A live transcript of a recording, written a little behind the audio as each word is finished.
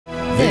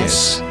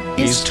This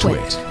is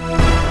TWiT.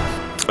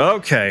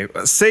 Okay,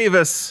 save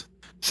us,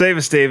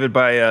 David,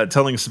 by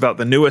telling us about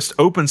the newest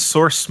open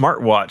source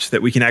smartwatch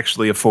that we can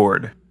actually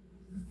afford.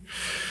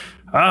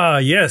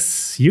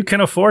 Yes, you can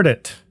afford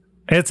it.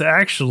 It's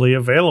actually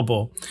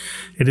available.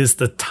 It is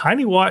the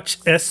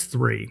TinyWatch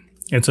S3.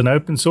 It's an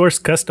open source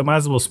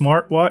customizable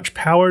smartwatch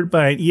powered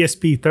by an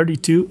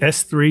ESP32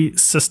 S3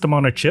 system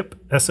on a chip,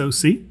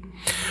 SoC.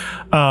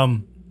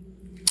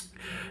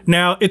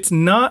 Now, it's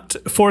not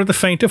for the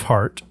faint of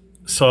heart,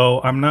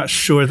 so I'm not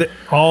sure that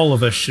all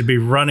of us should be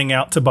running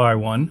out to buy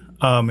one.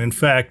 In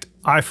fact,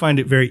 I find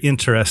it very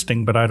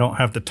interesting, but I don't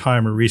have the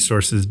time or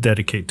resources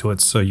dedicated to it,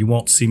 so you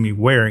won't see me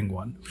wearing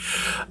one.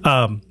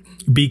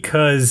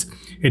 Because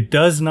it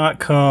does not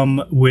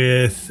come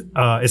with,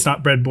 it's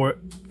not breadboard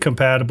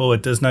compatible.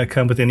 It does not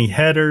come with any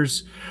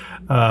headers.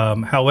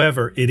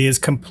 However, it is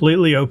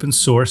completely open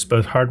source,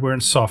 both hardware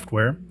and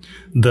software.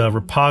 The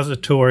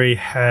repository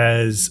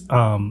has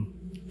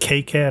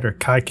KiCad or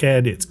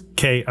KiCad. It's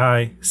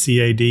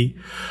KiCad,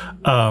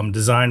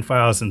 design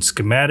files and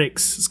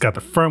schematics. It's got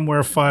the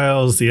firmware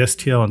files, the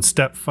STL and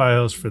step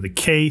files for the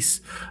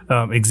case,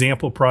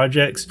 example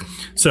projects.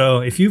 So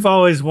if you've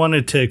always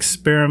wanted to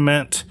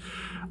experiment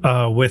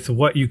with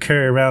what you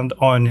carry around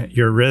on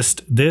your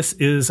wrist, this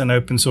is an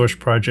open source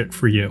project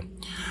for you.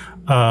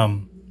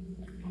 And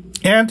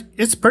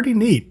it's pretty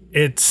neat.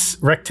 It's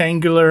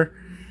rectangular,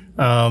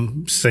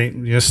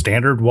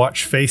 standard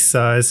watch face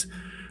size.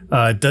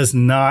 It does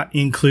not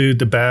include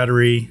the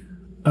battery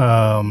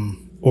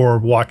or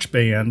watch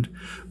band,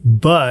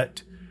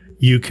 but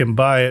you can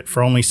buy it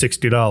for only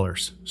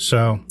 $60.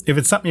 So if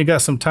it's something you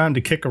got some time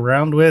to kick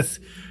around with,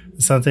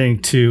 something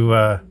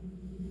to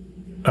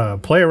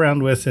play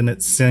around with, and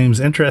it seems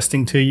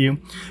interesting to you,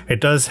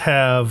 it does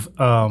have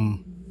a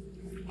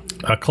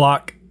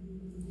clock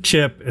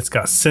chip. It's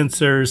got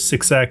sensors,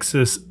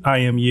 6-axis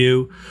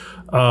IMU,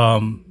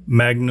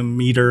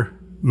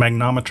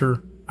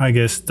 magnometer, I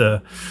guess,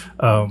 the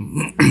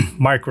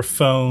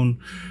microphone.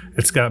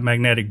 It's got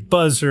magnetic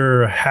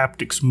buzzer, a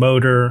haptics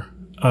motor.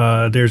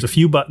 There's a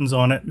few buttons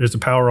on it. There's a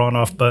power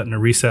on-off button, a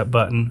reset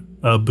button,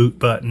 a boot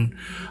button.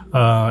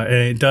 And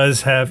it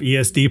does have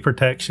ESD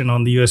protection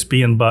on the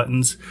USB and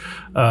buttons,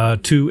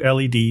 2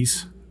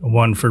 LEDs,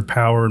 one for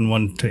power and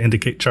one to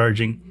indicate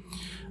charging,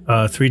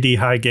 3D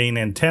high gain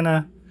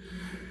antenna.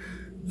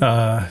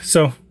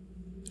 So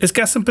it's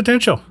got some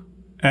potential.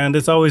 And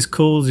it's always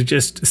cool to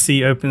just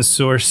see open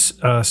source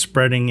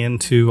spreading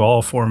into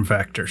all form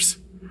factors.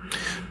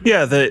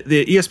 Yeah, the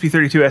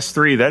ESP32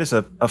 S3, that is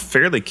a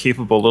fairly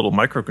capable little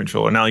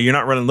microcontroller. Now, you're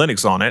not running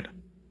Linux on it,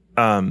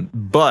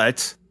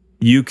 but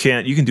you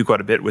can do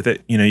quite a bit with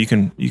it. You know, you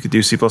could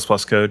do C++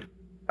 code,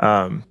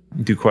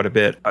 do quite a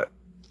bit.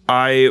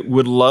 I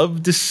would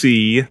love to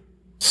see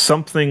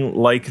something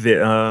like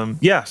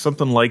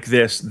something like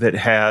this that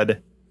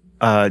had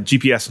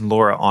GPS and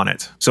LoRa on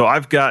it. So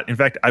I've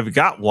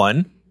got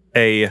one,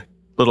 a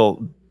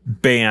little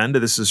band.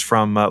 This is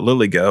from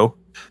LilyGo,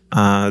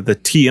 the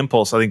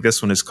T-Impulse, I think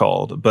this one is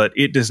called, but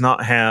it does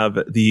not have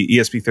the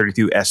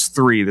ESP32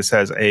 S3. This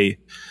has a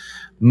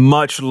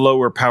much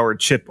lower powered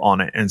chip on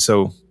it, and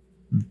so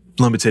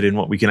limited in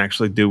what we can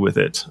actually do with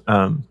it.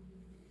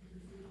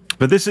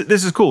 But this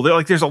is cool.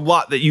 There's a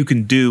lot that you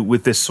can do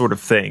with this sort of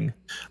thing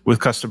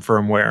with custom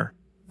firmware.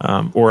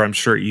 Or I'm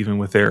sure even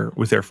with their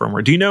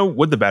firmware. Do you know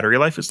what the battery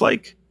life is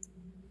like?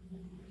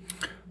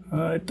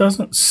 It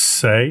doesn't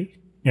say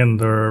in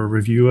the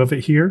review of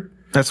it here.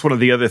 That's one of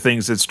the other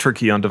things that's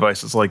tricky on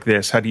devices like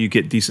this. How do you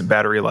get decent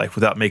battery life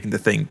without making the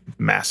thing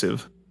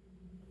massive?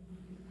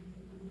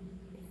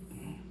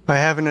 By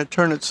having it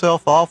turn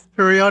itself off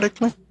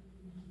periodically?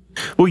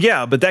 Well,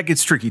 yeah, but that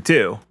gets tricky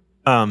too,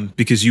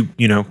 because you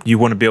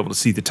want to be able to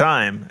see the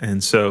time,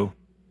 and so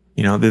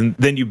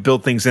then you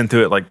build things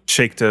into it like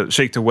shake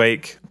to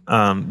wake.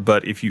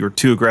 But if you're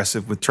too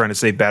aggressive with trying to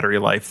save battery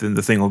life, then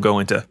the thing will go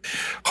into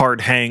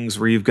hard hangs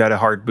where you've got to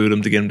hard boot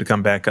them to get them to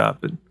come back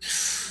up. And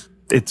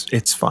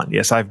it's fun.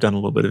 Yes, I've done a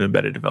little bit of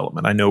embedded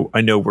development. I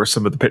know where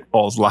some of the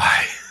pitfalls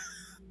lie.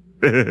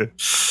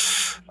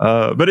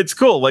 But it's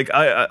cool. Like,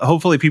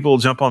 hopefully people will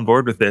jump on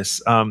board with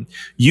this.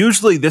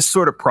 Usually this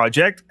sort of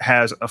project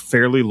has a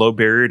fairly low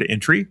barrier to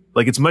entry.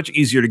 Like, it's much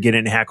easier to get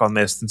in and hack on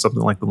this than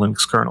something like the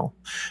Linux kernel.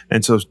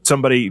 And so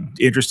somebody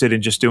interested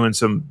in just doing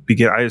some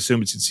I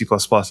assume it's in C++.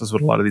 That's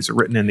what a lot of these are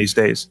written in these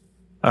days.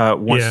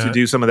 Wants to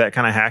do some of that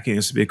kind of hacking.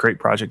 This would be a great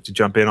project to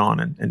jump in on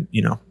and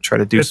try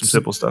to do some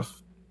simple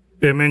stuff.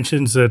 It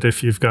mentions that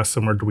if you've got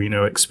some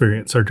Arduino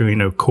experience,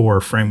 Arduino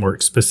Core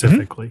framework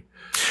specifically,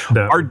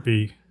 that would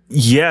be...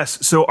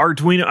 Yes, so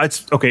Arduino,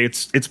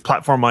 it's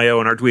Platform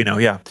IO and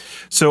Arduino, yeah.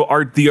 So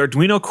the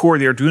Arduino Core,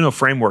 the Arduino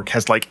framework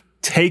has like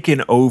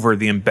taken over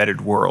the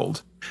embedded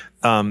world.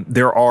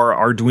 There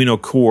are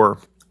Arduino Core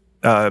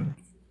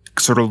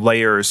sort of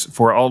layers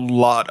for a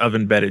lot of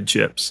embedded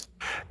chips,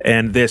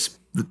 and this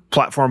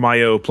Platform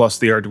IO plus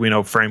the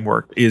Arduino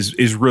framework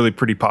is really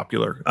pretty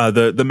popular.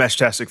 The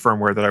Meshtastic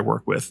firmware that I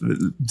work with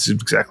is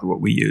exactly what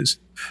we use.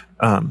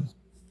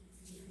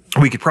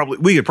 we could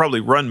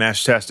probably run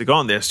Mashtastic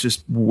on this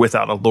just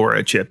without a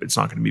LoRa chip. It's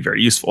not going to be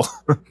very useful.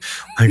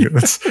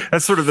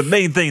 That's sort of the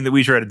main thing that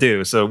we try to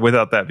do. So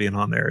without that being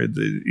on there,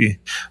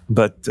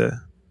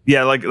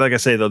 yeah, like I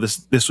say though,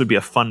 this would be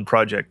a fun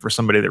project for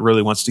somebody that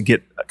really wants to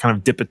kind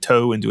of dip a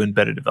toe into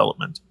embedded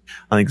development.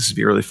 I think this would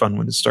be a really fun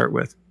one to start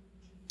with.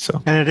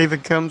 So, and it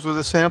even comes with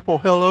a sample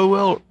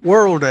Hello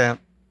World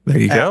amp. There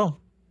you go.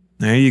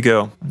 There you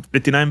go.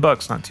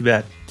 $59, not too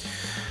bad.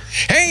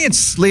 Hey,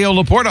 it's Leo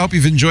Laporte. I hope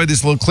you've enjoyed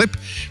this little clip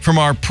from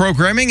our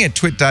programming at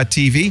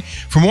TWiT.tv.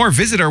 For more,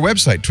 visit our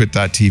website,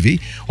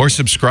 TWiT.tv, or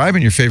subscribe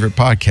in your favorite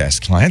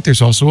podcast client.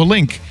 There's also a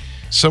link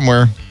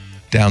somewhere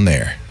down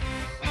there.